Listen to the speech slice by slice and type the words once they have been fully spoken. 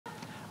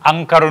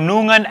Ang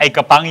karunungan ay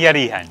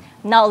kapangyarihan.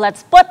 Now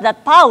let's put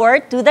that power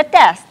to the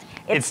test.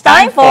 It's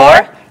time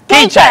for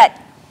K-Check!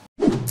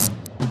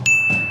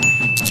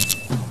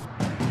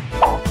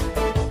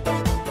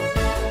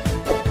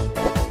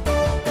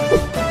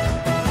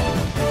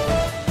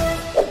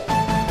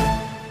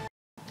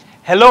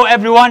 Hello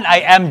everyone,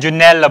 I am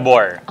Junel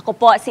Labor. Ako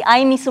po si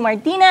Amy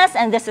Martinez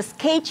and this is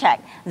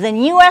K-Check, the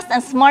newest and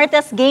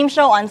smartest game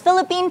show on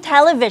Philippine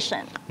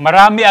television.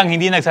 Marami ang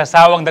hindi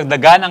nagsasawang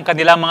dagdagan ang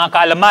kanilang mga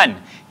kaalaman.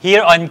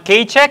 Here on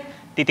K-Check,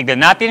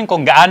 titignan natin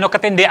kung gaano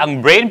katindi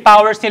ang brain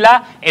powers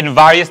nila in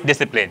various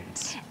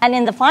disciplines. And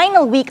in the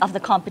final week of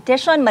the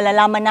competition,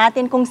 malalaman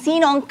natin kung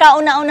sino ang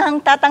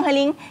kauna-unahang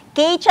tatanghaling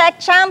K-Check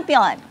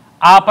champion.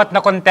 4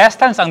 na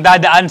contestants ang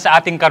dadaan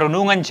sa ating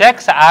karunungan check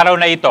sa araw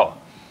na ito.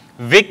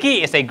 Vicky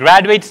is a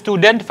graduate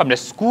student from the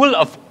School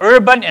of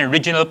Urban and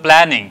Regional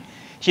Planning.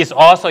 She is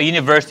also a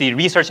University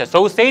Research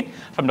Associate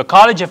from the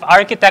College of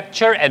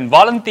Architecture and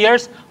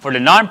volunteers for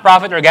the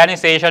nonprofit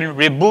organization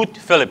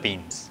Reboot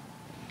Philippines.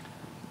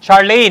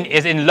 Charlene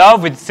is in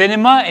love with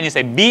cinema and is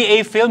a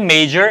BA film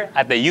major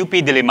at the UP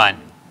Diliman.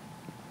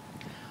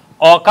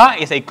 Oka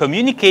is a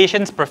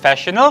communications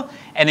professional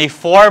and a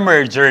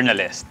former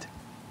journalist.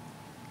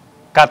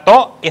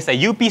 Kato is a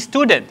UP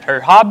student. Her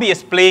hobby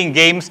is playing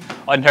games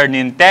on her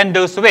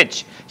Nintendo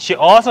Switch. She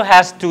also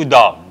has 2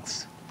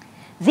 dogs.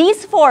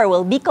 These 4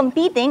 will be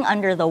competing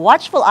under the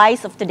watchful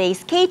eyes of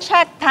today's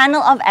K-Check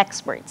panel of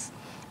experts.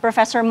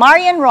 Professor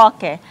Marian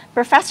Roque,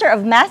 Professor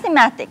of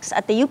Mathematics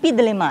at the UP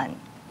Diliman.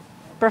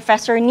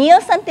 Professor Neil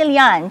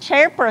Santillan,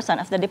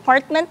 Chairperson of the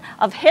Department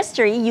of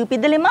History, UP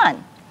Diliman.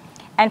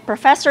 And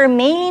Professor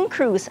Maylene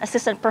Cruz,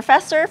 Assistant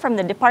Professor from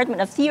the Department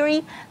of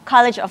Theory,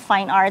 College of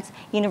Fine Arts,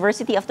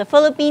 University of the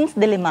Philippines,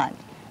 Diliman.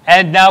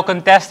 And now,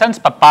 contestants,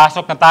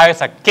 papasok na tayo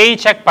sa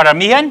K-Check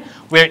Paramihan,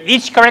 where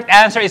each correct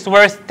answer is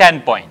worth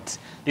 10 points.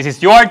 This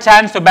is your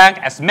chance to bank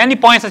as many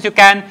points as you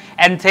can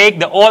and take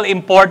the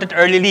all-important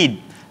early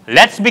lead.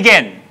 Let's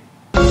begin!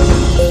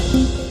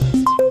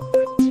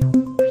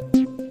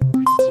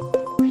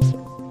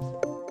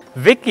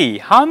 Vicky,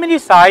 how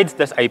many sides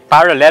does a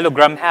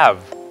parallelogram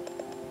have?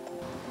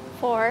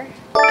 4.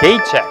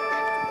 K-Check.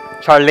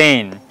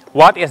 Charlene,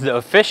 what is the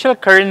official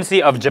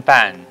currency of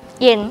Japan?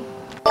 Yin.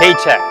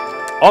 K-Check.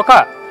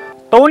 Oka,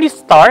 Tony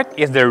Stark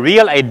is the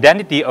real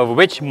identity of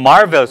which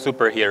Marvel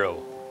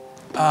superhero?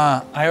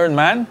 Iron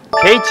Man?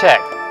 K-Check.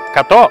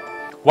 Kato,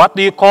 what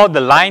do you call the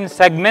line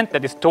segment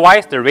that is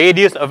twice the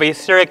radius of a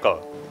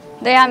circle?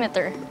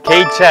 Diameter.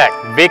 K-Check.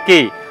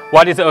 Vicky,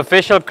 what is the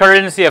official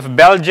currency of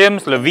Belgium,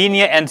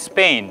 Slovenia, and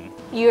Spain?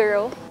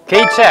 Euro.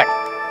 K-Check.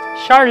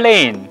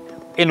 Charlene,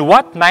 in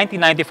what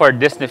 1994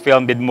 Disney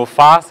film did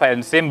Mufasa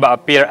and Simba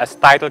appear as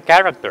title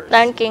characters?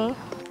 Lion King.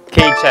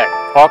 K-Check.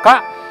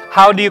 Oka,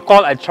 how do you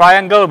call a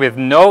triangle with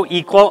no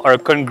equal or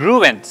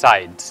congruent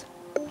sides?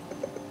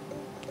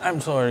 I'm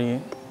sorry.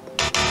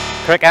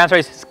 Correct answer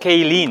is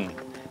scalene.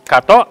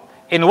 Kato,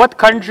 in what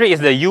country is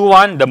the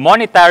yuan the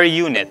monetary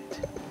unit?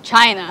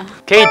 China.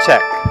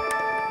 K-Check.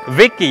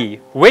 Vicky,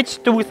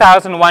 which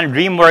 2001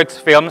 DreamWorks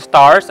film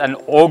stars an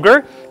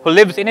ogre who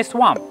lives in a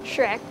swamp?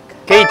 Shrek.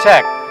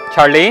 K-Check.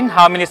 Charlene,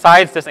 how many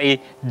sides does a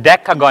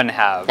decagon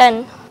have?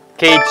 10.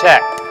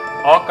 K-Check.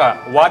 Oka,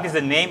 what is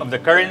the name of the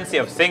currency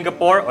of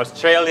Singapore,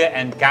 Australia,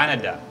 and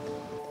Canada?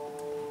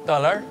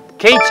 Dollar?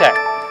 K-Check.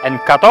 And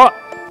Kato,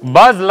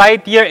 Buzz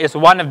Lightyear is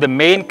one of the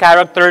main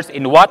characters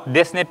in what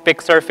Disney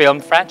Pixar film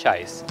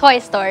franchise? Toy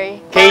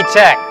Story.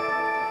 K-Check.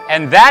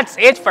 And that's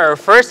it for our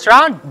first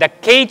round, the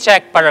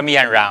K-Check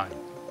Paramihan round.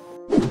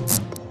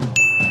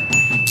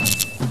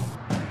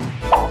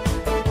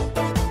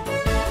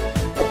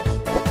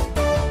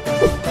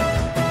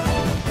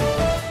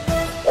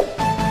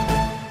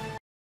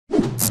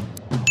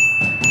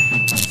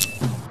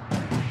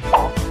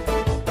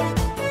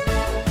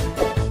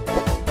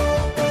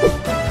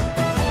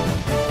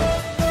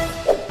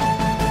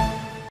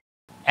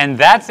 And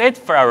that's it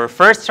for our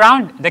first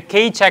round, the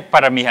K-Check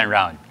Paramihan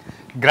round.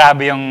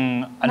 Grabe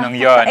yung anong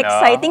yun.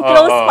 Exciting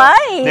close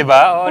by.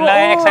 Diba?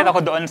 Na-excite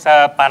ako doon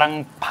sa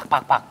parang pak.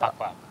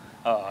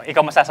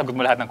 Ikaw masasagot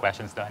mo lahat ng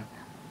questions doon?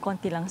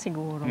 Konti lang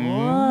siguro.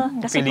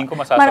 Kasi Feeling ko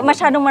masasagot.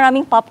 masyadong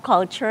maraming pop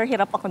culture.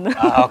 Hirap ako doon.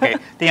 Okay.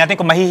 Tingnan natin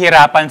kung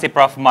mahihirapan si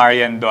Prof.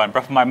 Marian doon.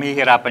 Prof. Marian,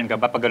 mahihirapan ka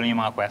ba pag gano'n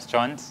yung mga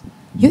questions?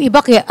 Yung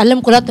iba, kaya alam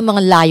ko lahat ng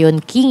mga Lion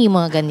King, yung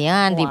mga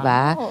ganyan, di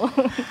ba?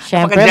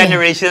 Siyempre.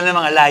 Generation ng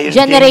mga Lion King.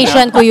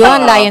 Generation ko yun,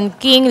 Lion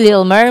King,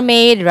 Little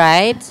Mermaid,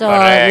 right? So,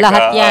 correct.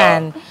 lahat yan.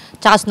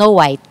 Tsaka Snow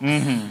White.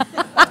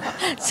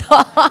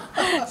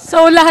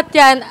 so, lahat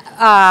yan,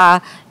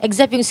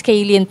 except yung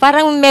Scalene,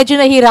 parang medyo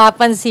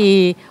nahirapan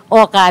si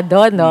Oka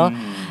doon, no?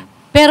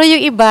 Pero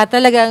yung iba,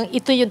 talagang,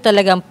 ito yung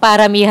talagang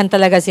paramihan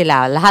talaga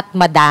sila. Lahat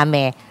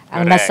madami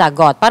ang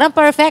nasagot. Parang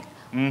perfect.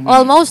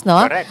 Almost,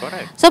 no? Correct.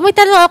 So, may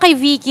tanong ako kay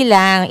Vicky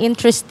lang.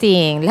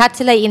 Interesting. Lahat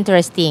sila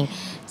interesting.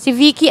 Si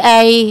Vicky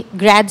ay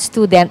grad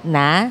student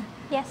na.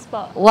 Yes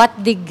po. What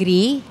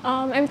degree?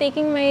 I'm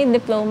taking my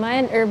diploma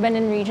in urban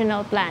and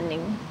regional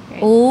planning.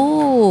 Right?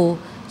 Oh.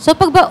 So,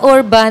 pag ba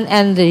urban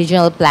and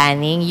regional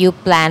planning, you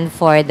plan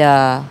for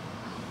the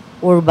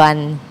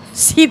urban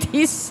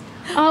cities?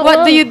 What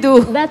Well, do you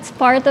do? That's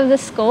part of the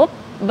scope,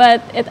 but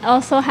it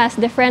also has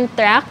different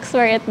tracks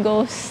where it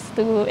goes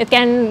to, it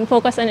can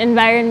focus on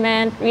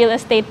environment, real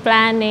estate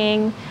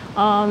planning,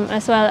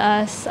 as well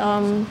as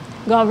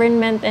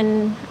government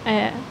and,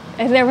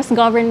 if there was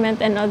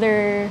government and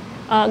other,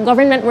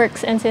 government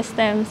works and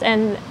systems,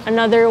 and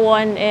another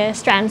one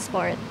is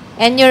transport.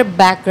 And your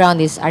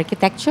background is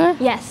architecture?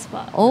 Yes po.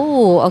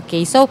 Oh,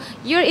 okay. So,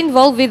 you're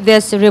involved with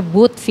this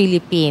Reboot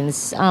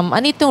Philippines.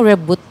 Ano itong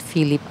Reboot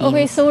Philippines?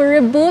 Okay, so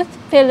Reboot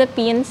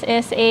Philippines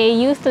is a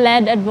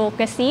youth-led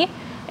advocacy.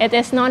 It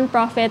is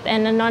non-profit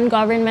and a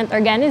non-government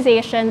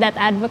organization that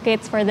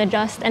advocates for the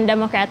just and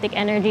democratic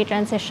energy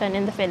transition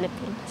in the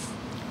Philippines.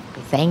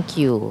 Thank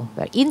you.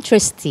 Very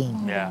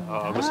interesting. Yeah,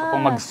 gusto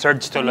kong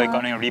mag-search tuloy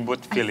kung ano yung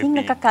Reboot I think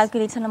Philippines.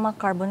 nagka-calculate sa ng mga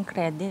carbon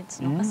credits,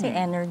 no? Kasi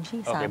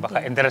energy, Okay, sabi.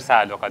 baka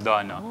interesado ka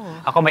doon, no?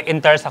 Ako may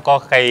interest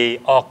ako kay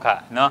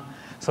Oka, no?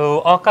 So,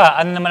 Oka,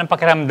 ano naman ang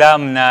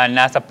pakiramdam na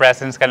nasa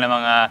presence ka ng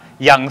mga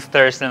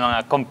youngsters, ng mga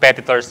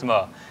competitors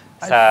mo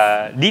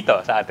dito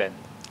sa atin?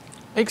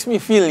 Makes me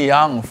feel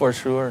young, for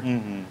sure.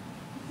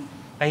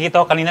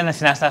 Nakikita ko kanina na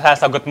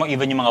sinasagot mo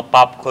even yung mga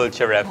pop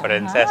culture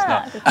references,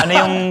 no? Ano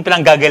yung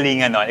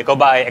pinanggagalingan, no? Ikaw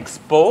ba ay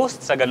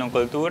exposed sa ganong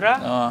kultura?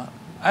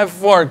 I have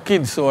 4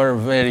 kids who are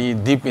very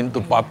deep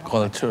into pop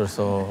culture,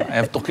 so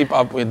I have to keep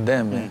up with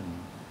them.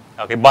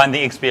 Okay,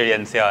 bonding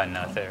experience yon,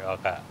 no, Sir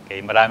Oka.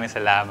 Okay, maraming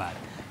salamat.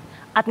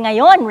 At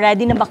ngayon,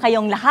 ready na ba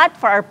kayong lahat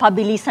for our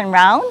pabilisan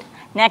round?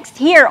 Next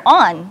here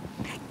on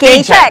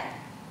K-Check!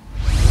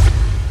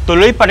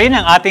 Tuloy pa rin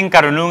ang ating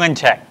karunungan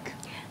check.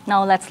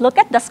 Now, let's look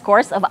at the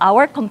scores of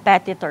our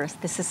competitors.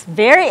 This is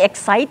very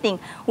exciting.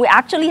 We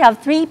actually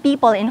have 3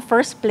 people in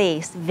first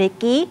place.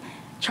 Vicky,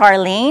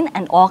 Charlene,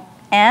 and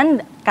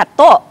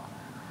Kato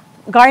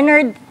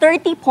garnered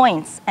 30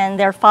 points,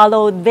 and they're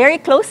followed very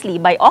closely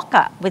by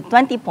Oka with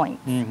 20 points.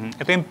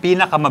 Ito yung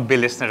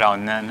pinakamabilis na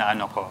round na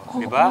ano ko,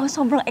 di ba? Oo,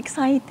 sobrang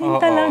exciting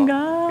Oo,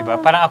 talaga. di ba?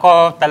 Parang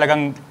ako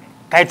talagang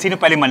kahit sino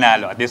pwede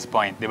manalo at this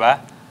point, di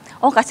ba?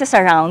 Oh, kasi sa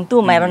round 2,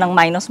 mayroon ng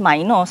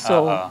minus-minus.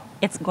 So, Oo.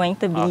 it's going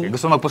to be... Okay,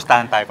 gusto mo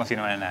magpustahan tayo kung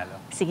sino mananalo.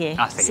 Sige.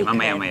 Sige, secret.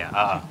 mamaya-maya.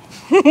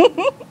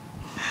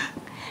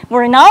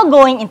 We're now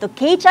going into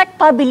K-Check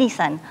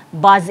Pabilisan.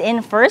 Buzz in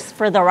first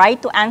for the right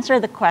to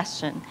answer the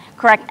question.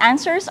 Correct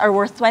answers are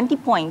worth 20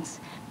 points.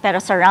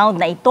 Pero sa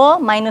round na ito,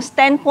 minus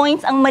 10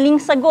 points ang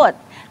maling sagot.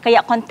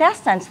 Kaya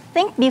contestants,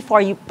 think before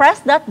you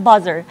press that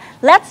buzzer.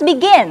 Let's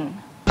begin!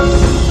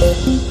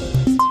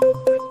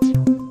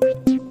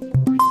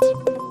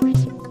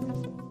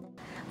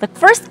 The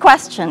first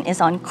question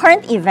is on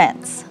current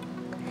events.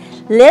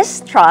 Liz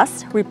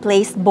Truss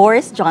replaced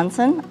Boris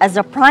Johnson as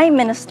the Prime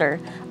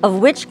Minister of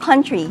which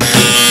country?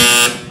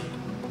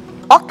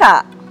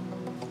 Oka.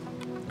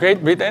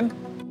 Great Britain?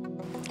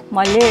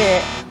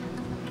 Mali.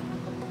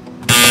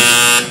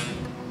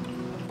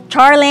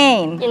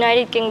 Charlene.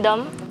 United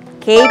Kingdom.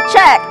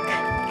 K-check.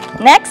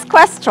 Next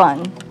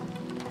question.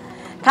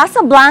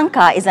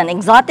 Casablanca is an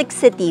exotic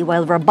city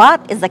while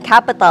Rabat is the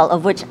capital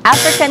of which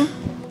African...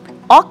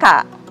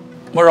 Oka.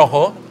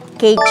 Morocco?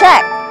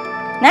 K-check.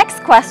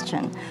 Next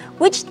question.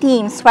 Which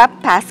team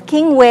swept past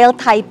King Whale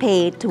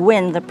Taipei to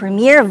win the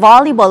Premier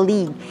Volleyball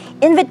League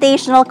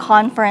Invitational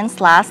Conference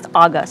last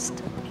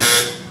August?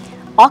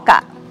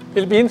 Oka.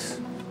 Philippines?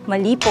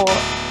 Mali po.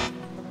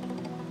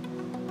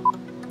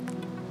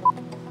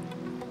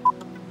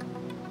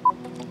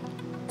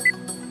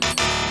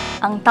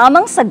 Ang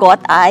tamang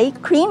sagot ay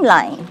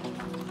creamline.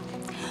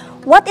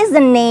 What is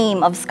the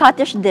name of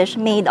Scottish dish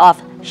made of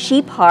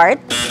sheep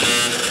heart?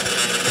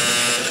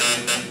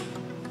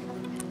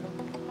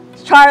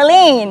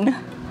 Charlene.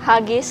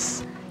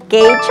 Haggis.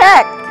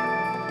 K-check.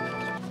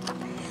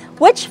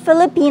 Which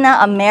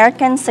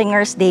Filipina-American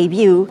singer's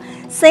debut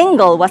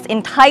single was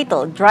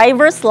entitled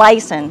Driver's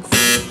License?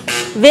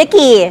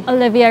 Vicky.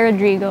 Olivia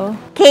Rodrigo.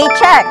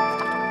 K-check.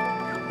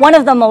 One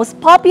of the most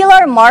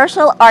popular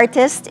martial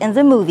artists in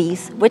the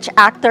movies, which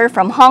actor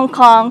from Hong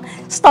Kong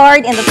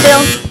starred in the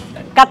film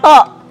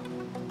Kato?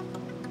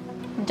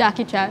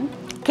 Jackie Chan.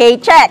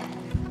 K-check.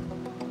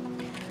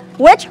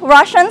 Which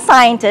Russian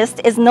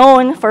scientist is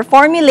known for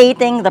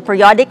formulating the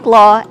periodic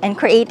law and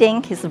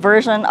creating his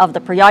version of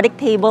the periodic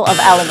table of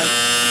elements?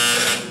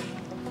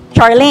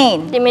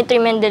 Charlene. Dmitry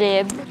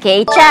Mendeleev.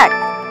 K-check.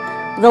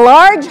 The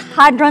Large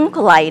Hadron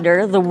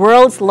Collider, the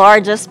world's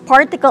largest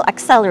particle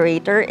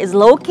accelerator, is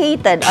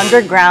located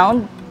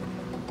underground.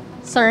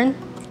 CERN.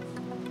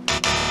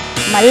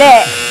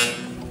 Mali.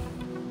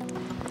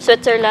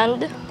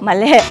 Switzerland.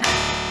 Mali.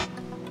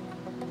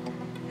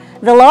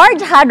 The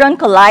Large Hadron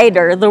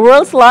Collider, the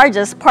world's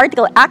largest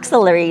particle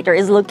accelerator,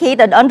 is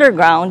located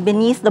underground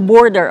beneath the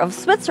border of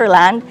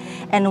Switzerland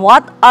and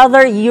what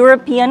other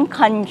European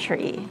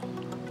country?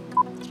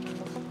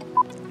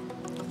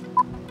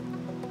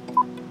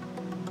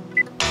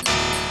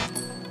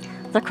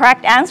 The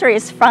correct answer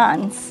is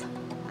France.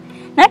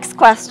 Next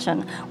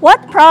question.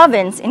 What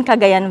province in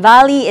Cagayan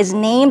Valley is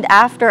named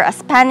after a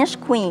Spanish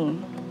queen?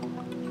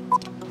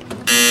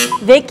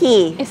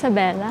 Vicky.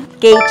 Isabela.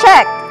 Okay,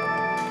 check.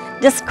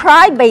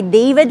 Described by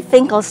David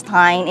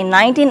Finkelstein in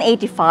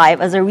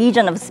 1985 as a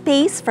region of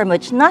space from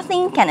which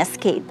nothing can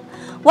escape,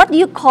 what do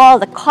you call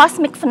the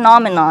cosmic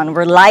phenomenon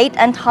where light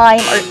and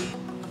time are...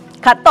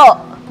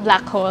 Kato.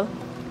 Black hole.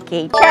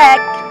 Okay,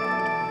 check.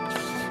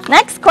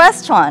 Next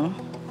question.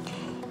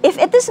 If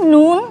it is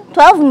 12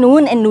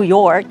 noon in New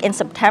York in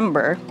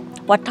September,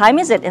 what time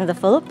is it in the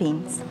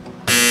Philippines?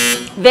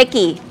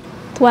 Vicky.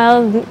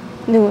 12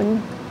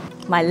 noon.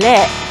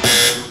 Mali.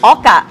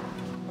 Oka.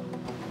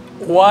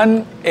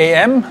 1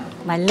 a.m.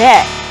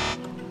 Mali.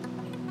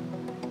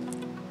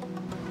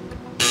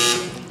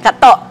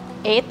 Kato.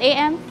 8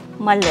 a.m.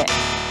 Mali.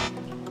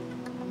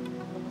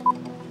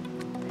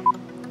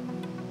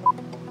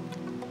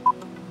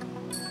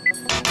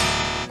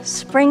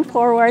 Spring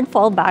forward,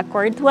 fall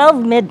backward,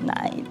 12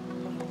 midnight.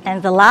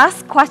 And the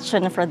last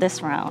question for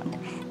this round.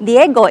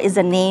 Diego is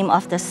the name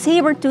of the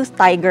saber-toothed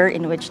tiger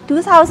in which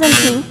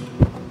 2002...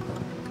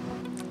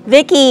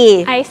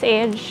 Vicky. Ice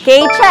Age.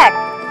 Okay, check.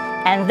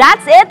 And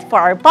that's it for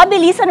our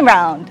pabilisan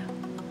round.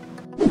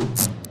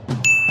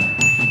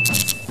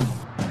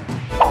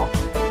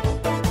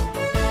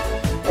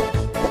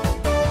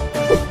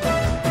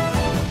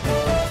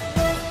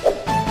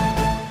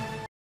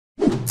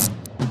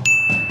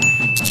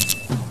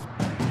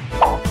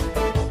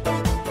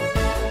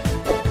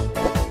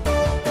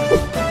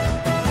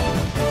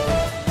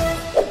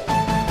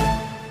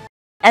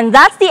 And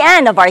that's the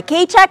end of our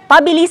K-Check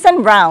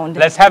Pabilisan round.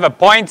 Let's have a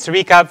points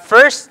recap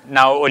first.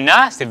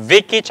 Nauuna si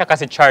Vicky tsaka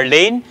si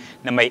Charlene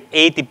na may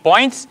 80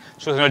 points.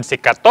 Susunod si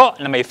Kato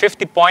na may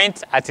 50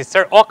 points at si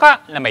Sir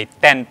Oka na may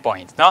 10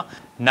 points. No?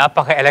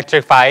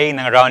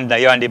 Napaka-electrifying ng round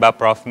na yon, di ba,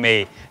 Prof.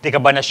 May? Di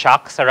ka ba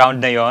na-shock sa round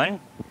na yon?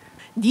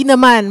 Di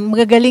naman,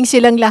 magagaling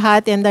silang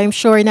lahat and I'm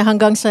sure na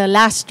hanggang sa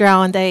last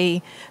round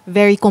ay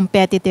very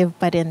competitive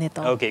pa rin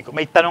ito. Okay,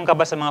 may tanong ka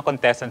ba sa mga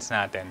contestants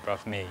natin,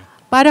 Prof. May?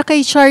 Para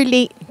kay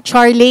Charlene.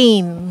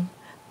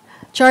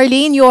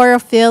 Charlene, you are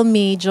a film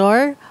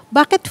major.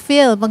 Bakit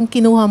film ang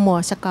kinuha mo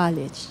sa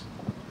college?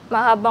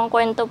 Mahabang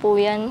kwento po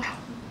yan.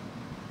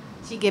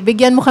 Sige,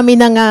 bigyan mo kami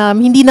ng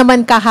hindi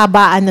naman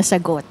kahabaan na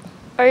sagot.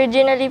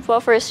 Originally po,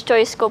 first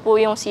choice ko po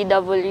yung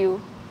CW.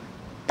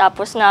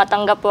 Tapos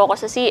natanggap po ako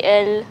sa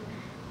CL.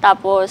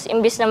 Tapos,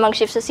 imbis na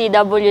mag-shift sa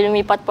CW,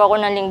 lumipat po ako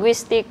ng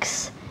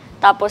linguistics.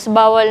 Tapos,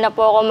 bawal na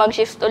po ako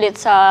mag-shift ulit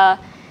sa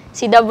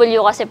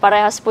CW kasi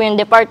parehas po yung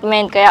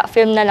department, kaya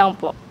film na lang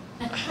po.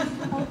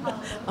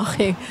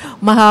 Okay,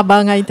 mahaba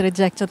nga yung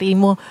trajectory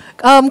mo.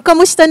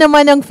 Kamusta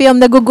naman ang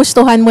film?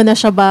 Nagugustuhan mo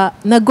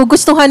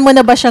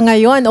na ba siya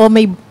ngayon? O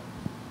may...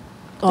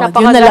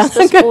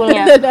 Napakagastos po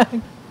niya.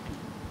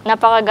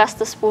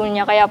 Napakagastos po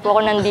niya, kaya po ako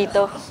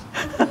nandito.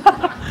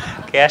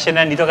 Kaya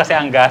siya nandito kasi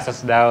ang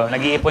gastos daw.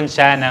 Nag-iipon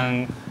siya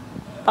ng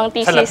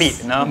Pang-thesis. salapi,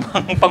 no?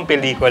 Pang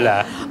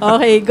pelikula.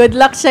 Okay, good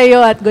luck sa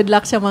iyo at good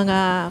luck sa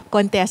mga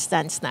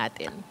contestants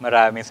natin.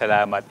 Maraming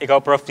salamat. Ikaw,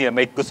 Prof. Neil,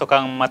 may gusto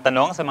kang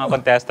matanong sa mga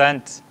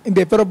contestants?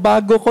 Hindi, pero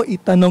bago ko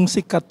itanong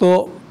si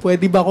Kato,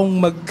 pwede ba akong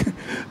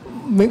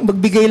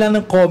magbigay lang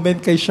ng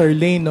comment kay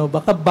Charlene, no?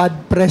 Baka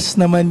bad press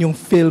naman yung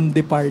film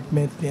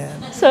department yan.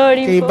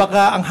 Sorry Okay, po.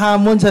 baka ang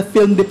hamon sa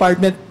film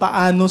department,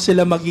 paano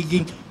sila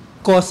magiging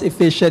cost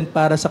efficient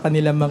para sa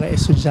kanilang mga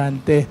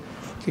estudyante.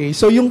 Okay,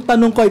 so yung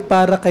tanong ko ay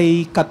para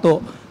kay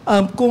Kato.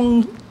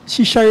 Kung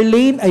si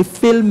Charlene ay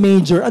film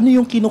major, ano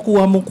yung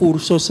kinukuha mong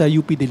kurso sa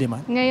UP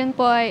Diliman? Ngayon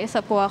po ay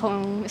isa po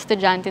akong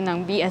estudyante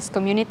ng BS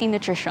Community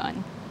Nutrition.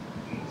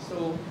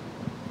 So,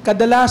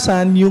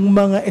 kadalasan yung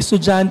mga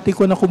estudyante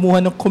ko na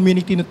kumuha ng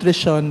community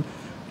nutrition,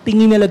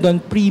 tingin nila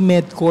doon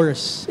pre-med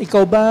course.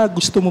 Ikaw ba,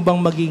 gusto mo bang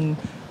maging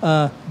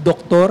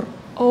doktor?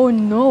 Oh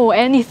no,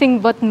 anything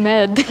but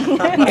med.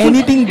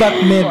 Anything but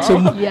med. So,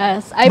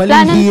 Yes, I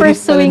plan on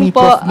pursuing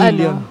po,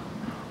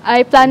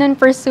 I plan on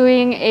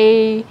pursuing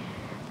a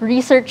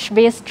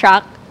research-based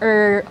track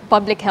or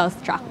public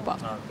health track po.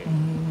 Okay.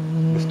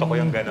 Gusto ko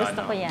yung gano'n.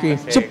 Gusto ko yan. Okay.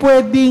 So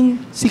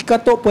si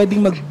Kato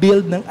pwedeng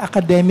mag-build ng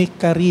academic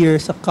career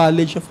sa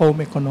College of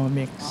Home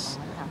Economics.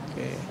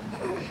 Okay.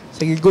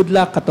 Sige, good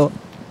luck, Kato.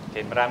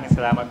 Okay, maraming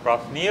salamat, Prof.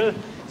 Neil.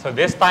 So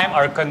this time,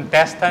 our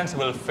contestants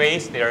will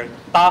face their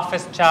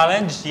toughest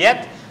challenge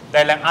yet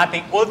dahil ang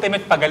ating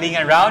ultimate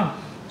pagalingan round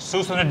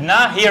susunod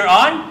na here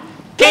on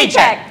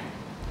K-Check!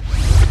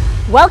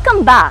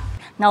 Welcome back.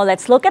 Now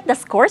let's look at the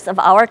scores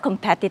of our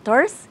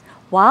competitors.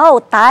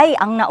 Wow, tie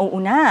ang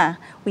nauuna.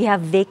 We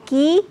have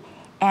Vicky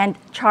and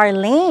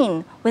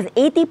Charlene with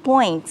 80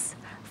 points,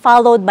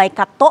 followed by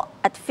Kato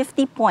at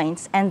 50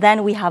 points, and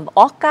then we have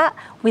Oka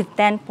with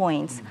 10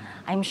 points.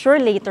 I'm sure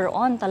later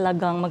on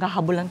talagang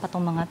maghahabulan pa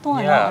tong mga to,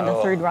 on the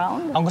third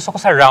round. Ang gusto ko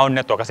sa round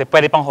na to kasi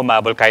pwede pang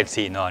humabol kahit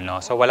sino, no?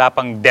 So wala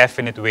pang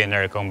definite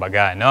winner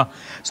kumbaga, no?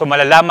 So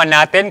malalaman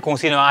natin kung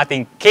sino ang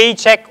ating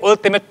K-Check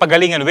Ultimate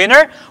Pagalingan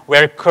winner,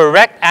 where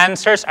correct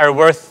answers are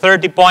worth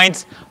 30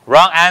 points,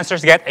 wrong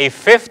answers get a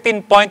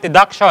 15-point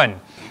deduction.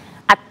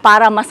 At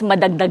para mas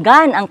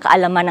madagdagan ang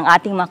kaalaman ng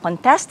ating mga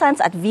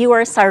contestants at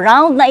viewers sa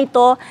round na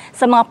ito,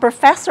 sa mga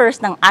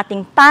professors ng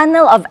ating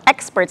panel of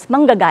experts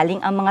manggagaling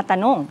ang mga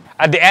tanong.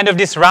 At the end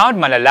of this round,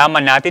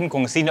 malalaman natin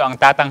kung sino ang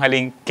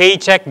tatanghaling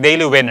K-Check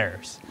Daily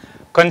winners.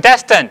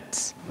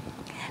 Contestants,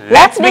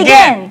 let's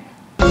begin!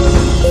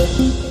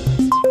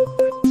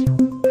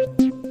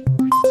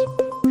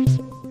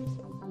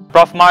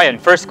 Prof. Marian,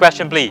 first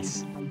question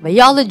please.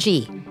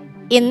 Biology.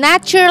 In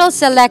natural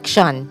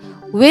selection,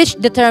 which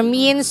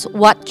determines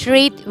what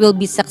trait will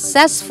be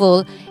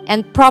successful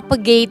and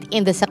propagate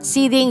in the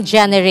succeeding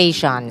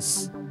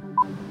generations?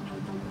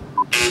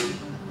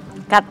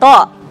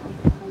 Kato.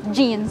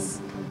 Genes.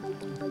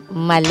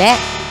 Mali.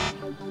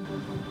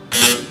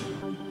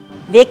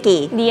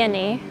 Vicky.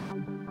 DNA.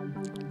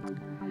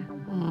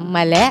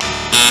 Mali.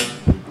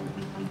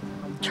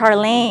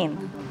 Charlene.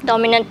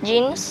 Dominant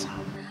genes.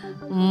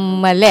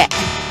 Mali.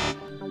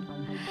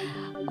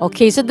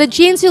 Okay, so the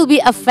genes will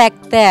be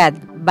affected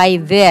by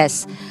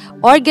this.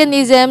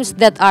 Organisms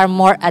that are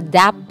more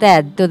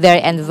adapted to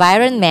their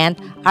environment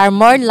are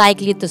more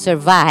likely to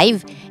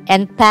survive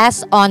and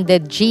pass on the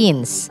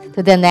genes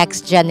to the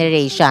next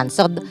generation.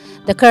 So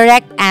the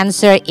correct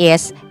answer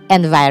is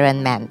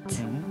environment.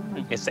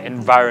 It's the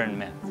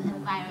environment.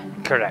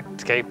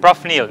 Correct. Okay,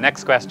 Prof. Neil,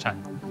 next question.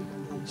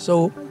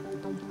 So,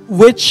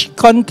 which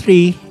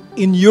country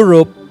in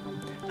Europe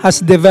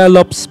has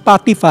developed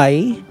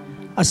Spotify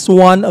as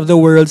one of the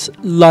world's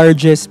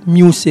largest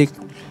music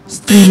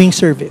streaming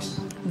service?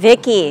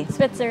 Vicky.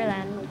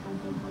 Switzerland.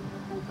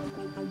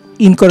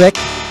 Incorrect.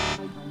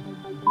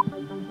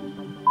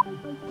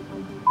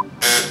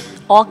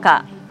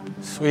 Oka.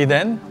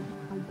 Sweden?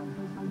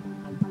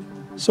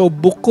 So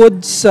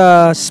bukod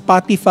sa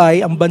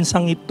Spotify, ang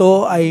bansang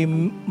ito ay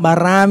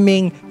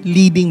maraming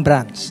leading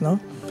brands, no?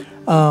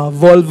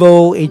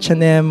 Volvo,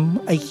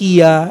 H&M,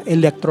 IKEA,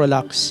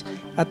 Electrolux,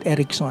 at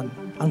Ericsson.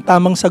 Ang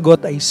tamang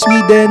sagot ay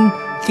Sweden,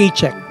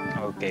 K-Check.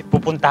 Okay,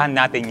 pupuntahan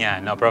natin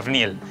yan, no, Prof.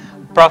 Neil.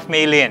 Prof.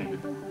 Maylin.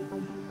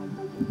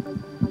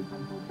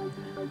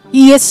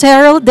 He is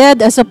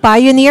heralded as a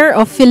pioneer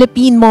of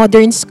Philippine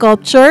modern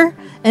sculpture,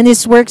 and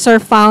his works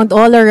are found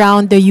all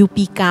around the UP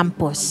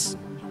campus.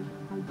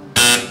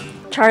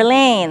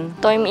 Charlene.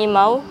 Toym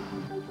Imaw.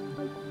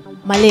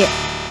 Mali.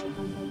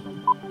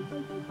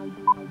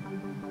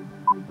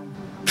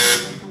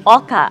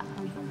 Oka.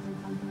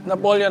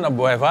 Napoleon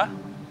Abueva?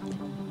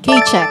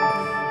 K-check.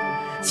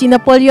 Si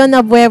Napoleon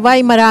Abueva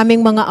ay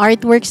maraming mga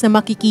artworks na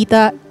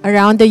makikita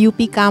around the UP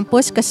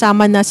campus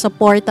kasama na sa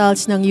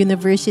portals ng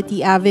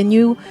University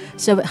Avenue,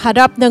 sa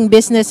harap ng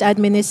Business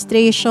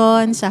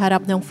Administration, sa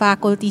harap ng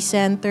Faculty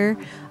Center,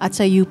 at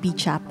sa UP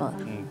Chapel.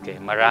 Okay,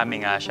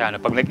 marami nga siya.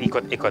 Pag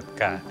nag-ikot-ikot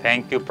ka.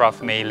 Thank you,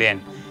 Prof. Maylin.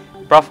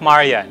 Prof.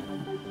 Marian.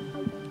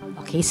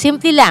 Okay,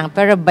 simple lang,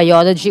 pero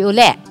biology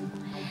uli.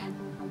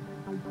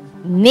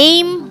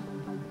 Name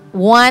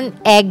one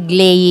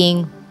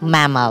egg-laying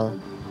mammal.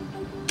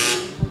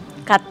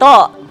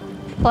 Kato.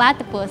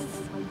 Platypus.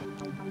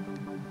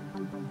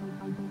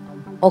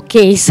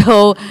 Okay,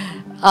 so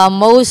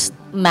most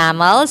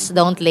mammals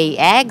don't lay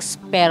eggs,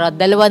 pero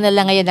dalawa na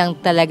lang ngayon ang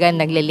talagang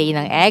naglilay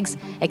ng eggs,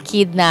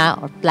 echidna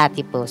or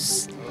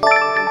platypus.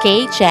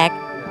 Okay, check.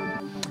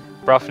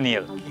 Prof.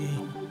 Neil.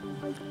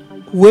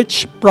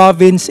 Which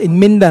province in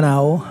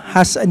Mindanao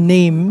has a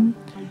name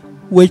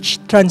which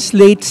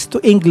translates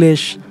to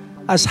English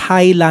as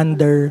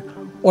Highlander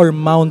or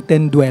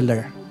Mountain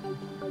Dweller?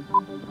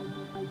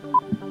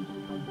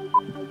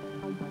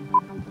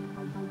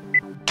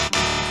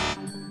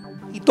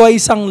 Ito ay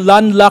isang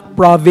landlocked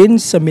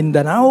province sa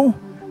Mindanao.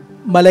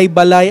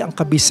 Malay-balay ang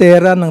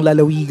kabisera ng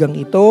lalawigang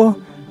ito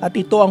at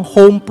ito ang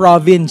home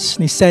province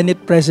ni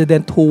Senate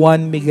President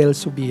Juan Miguel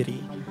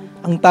Zubiri.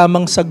 Ang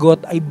tamang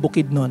sagot ay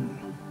Bukidnon.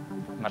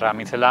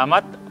 Maraming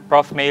salamat.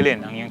 Prof.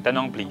 Maylin, ang iyong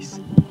tanong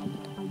please.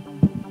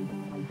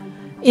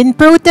 In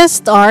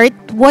protest art,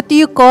 what do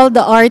you call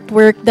the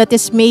artwork that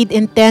is made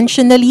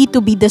intentionally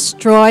to be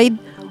destroyed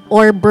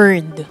or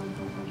burned?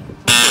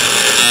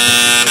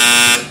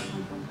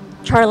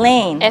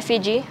 Charlene.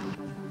 Effigy.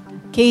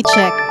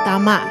 K-check,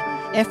 tama.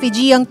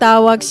 Effigy ang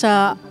tawag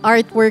sa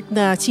artwork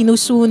na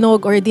sinusunog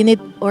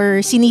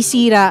or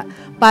sinisira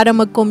para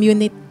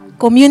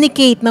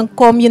mag-communicate ng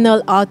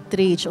communal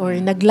outrage or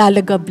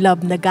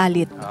naglalagablab na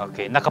galit.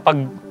 Okay,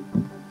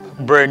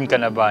 nakapag-burn ka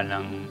na ba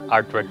ng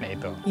artwork na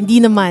ito? Hindi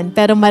naman,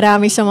 pero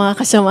marami sa mga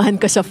kasamahan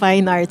ko sa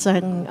fine arts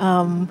ang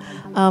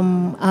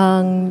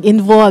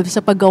involved sa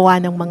paggawa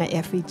ng mga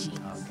effigy.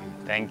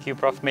 Okay. Thank you,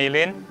 Prof.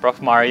 Maylin.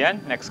 Prof. Marian,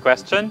 next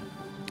question.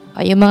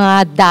 Yung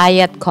mga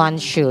diet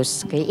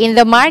conscious. Okay? In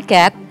the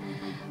market,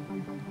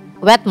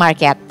 wet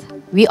market,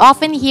 we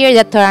often hear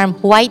the term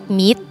white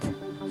meat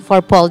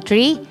for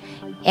poultry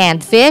and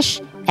fish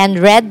and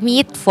red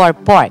meat for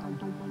pork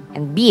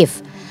and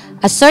beef.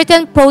 A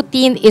certain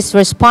protein is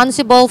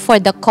responsible for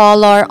the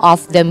color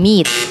of the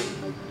meat.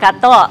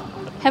 Kato.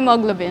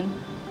 Hemoglobin.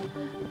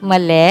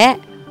 Mali.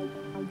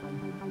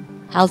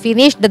 I'll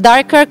finish. The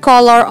darker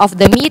color of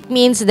the meat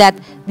means that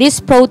this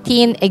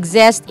protein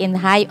exists in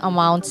high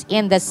amounts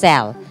in the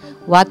cell,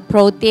 What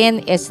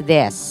protein is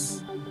this?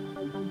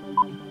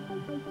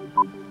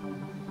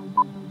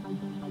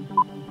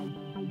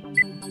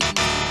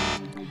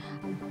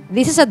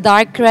 This is a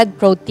dark red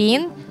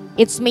protein.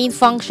 Its main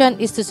function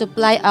is to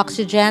supply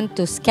oxygen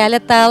to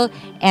skeletal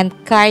and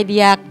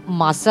cardiac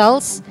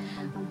muscles.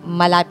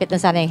 Malapit na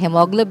sana yung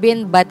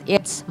hemoglobin, but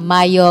it's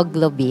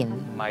myoglobin.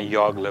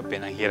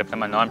 Myoglobin. Ang hirap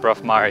naman noon, Prof.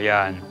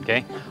 Marian.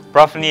 Okay?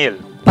 Prof. Neil.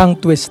 Tongue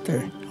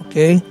twister.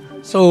 Okay?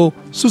 So,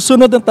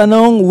 susunod na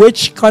tanong,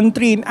 which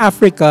country in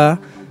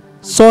Africa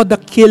saw the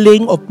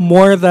killing of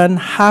more than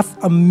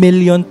 500,000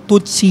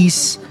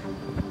 Tutsis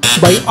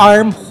by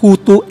armed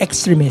Hutu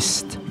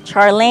extremists?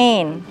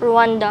 Charlene.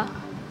 Rwanda.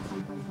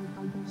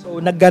 So,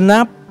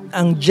 nagganap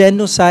ang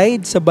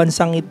genocide sa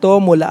bansang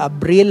ito mula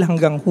Abril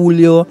hanggang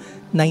Hulyo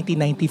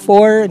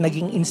 1994.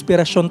 Naging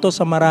inspirasyon to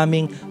sa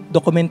maraming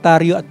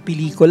dokumentaryo at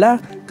pelikula,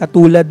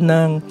 katulad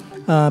ng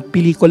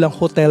pelikulang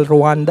Hotel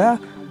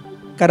Rwanda.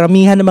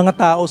 Karamihan ng mga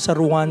tao sa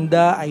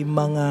Rwanda ay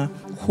mga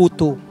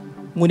Hutu.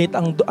 Ngunit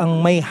ang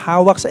may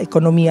hawak sa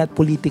ekonomiya at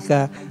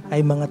politika ay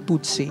mga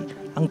Tutsi.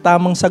 Ang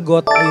tamang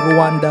sagot ay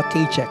Rwanda.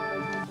 K-check.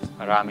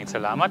 Maraming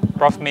salamat.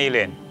 Prof.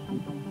 Maylin.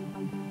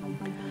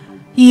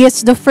 He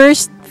is the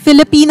first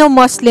Filipino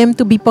Muslim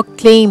to be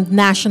proclaimed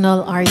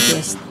national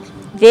artist.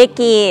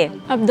 Vicky.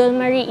 Abdul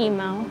Marie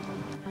Imaw.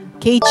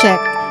 K-check.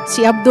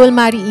 Si Abdul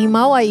Marie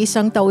Imaw ay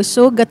isang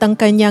tausug at ang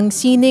kanyang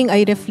sining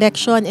ay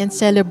reflection and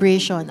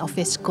celebration of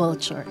his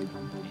culture.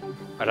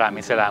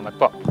 Maraming salamat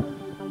po.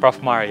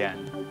 Prof.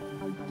 Marian.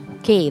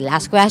 Okay,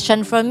 last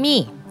question from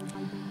me.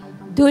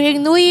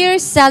 During New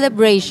Year's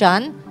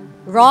celebration,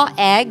 raw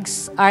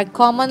eggs are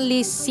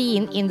commonly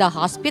seen in the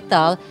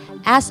hospital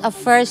as a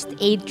first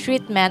aid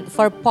treatment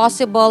for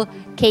possible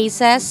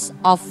cases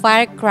of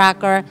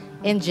firecracker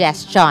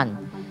ingestion.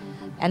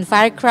 And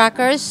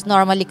firecrackers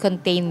normally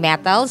contain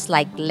metals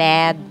like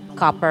lead,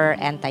 copper,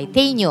 and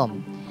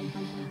titanium.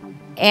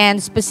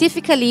 And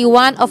specifically,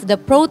 one of the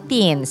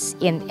proteins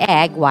in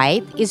egg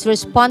white is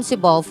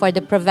responsible for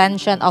the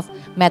prevention of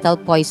metal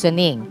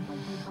poisoning.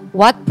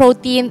 What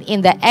protein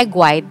in the egg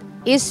white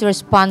is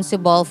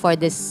responsible for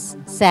this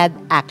said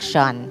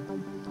action?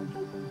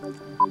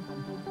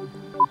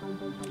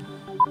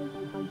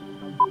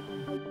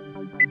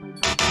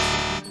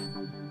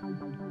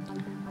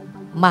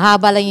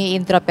 Mahaba lang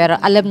yung intro pero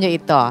alam nyo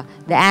ito.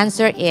 The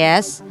answer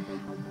is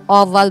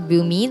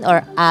ovalbumin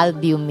or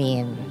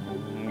albumin.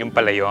 Yung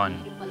pala yun.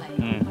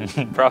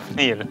 Prof.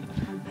 Neil.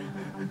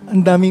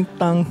 Ang daming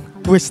tongue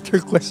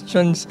twister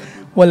questions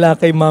wala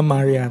kay Ma'am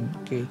Marian.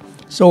 Okay.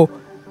 So,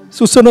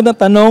 susunod na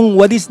tanong,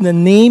 what is the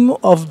name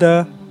of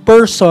the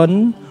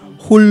person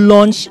who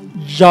launched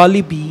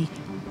Jollibee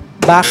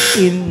back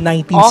in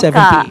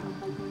 1978?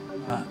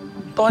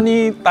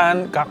 Tony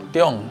Tan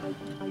Caktiong.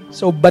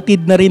 So,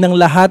 batid na rin ang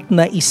lahat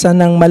na isa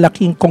ng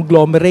malaking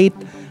conglomerate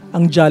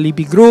ang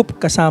Jollibee Group.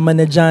 Kasama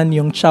na dyan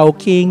yung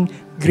Chowking,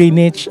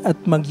 Greenwich at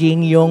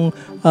maging yung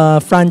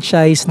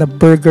franchise na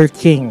Burger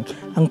King.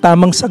 Ang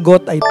tamang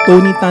sagot ay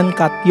Tony Tan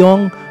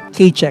Caktiong.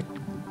 K-check.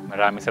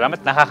 Maraming salamat.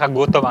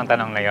 Nakakagutom ang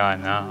tanong na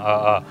yun.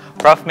 Oo.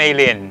 Prof.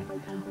 Maylin.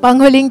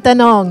 Panghuling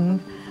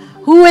tanong.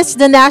 Who is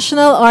the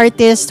national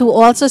artist who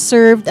also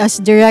served as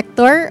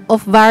director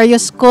of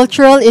various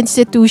cultural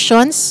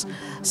institutions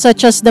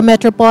such as the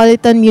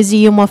Metropolitan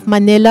Museum of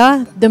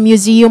Manila, the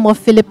Museum of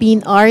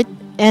Philippine Art,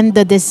 and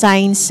the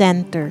Design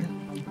Center?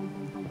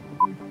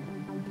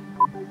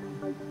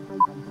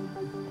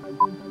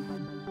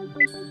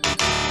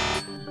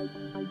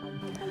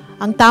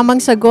 Ang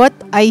tamang sagot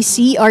ay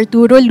si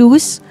Arturo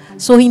Luz.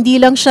 So, hindi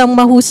lang siyang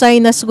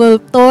mahusay na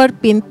sculptor,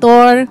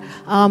 pintor,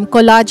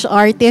 collage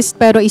artist,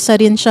 pero isa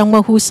rin siyang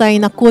mahusay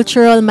na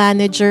cultural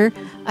manager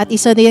at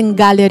isa rin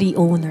gallery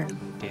owner.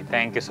 Okay,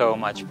 thank you so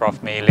much,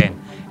 Prof. Maylin.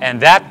 And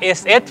that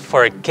is it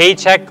for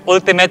K-Check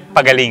Ultimate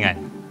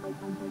Pagalingan.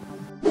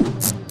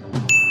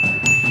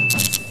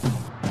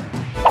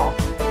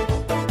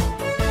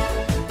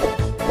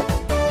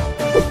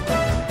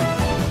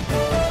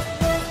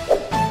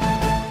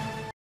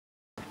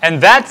 And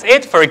that's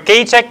it for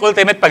K-Check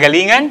Ultimate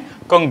Pagalingan.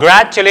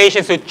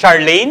 Congratulations to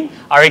Charlene,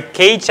 our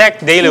K-Check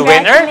Daily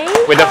winner,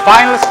 with a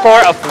final score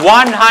of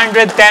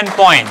 110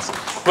 points.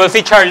 We'll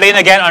see Charlene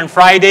again on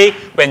Friday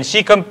when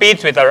she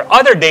competes with our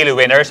other daily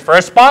winners for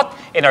a spot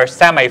in our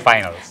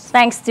semifinals.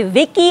 Thanks to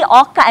Vicky,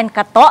 Oka, and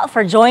Kato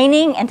for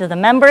joining, and to the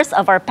members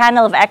of our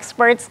panel of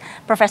experts,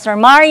 Professor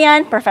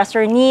Marian,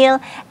 Professor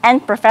Neil, and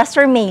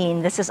Professor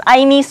Maylin. This is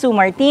Aimee Sue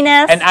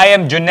Martinez. And I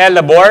am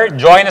Junel Labor.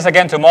 Join us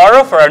again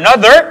tomorrow for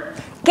another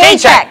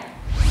K-Check!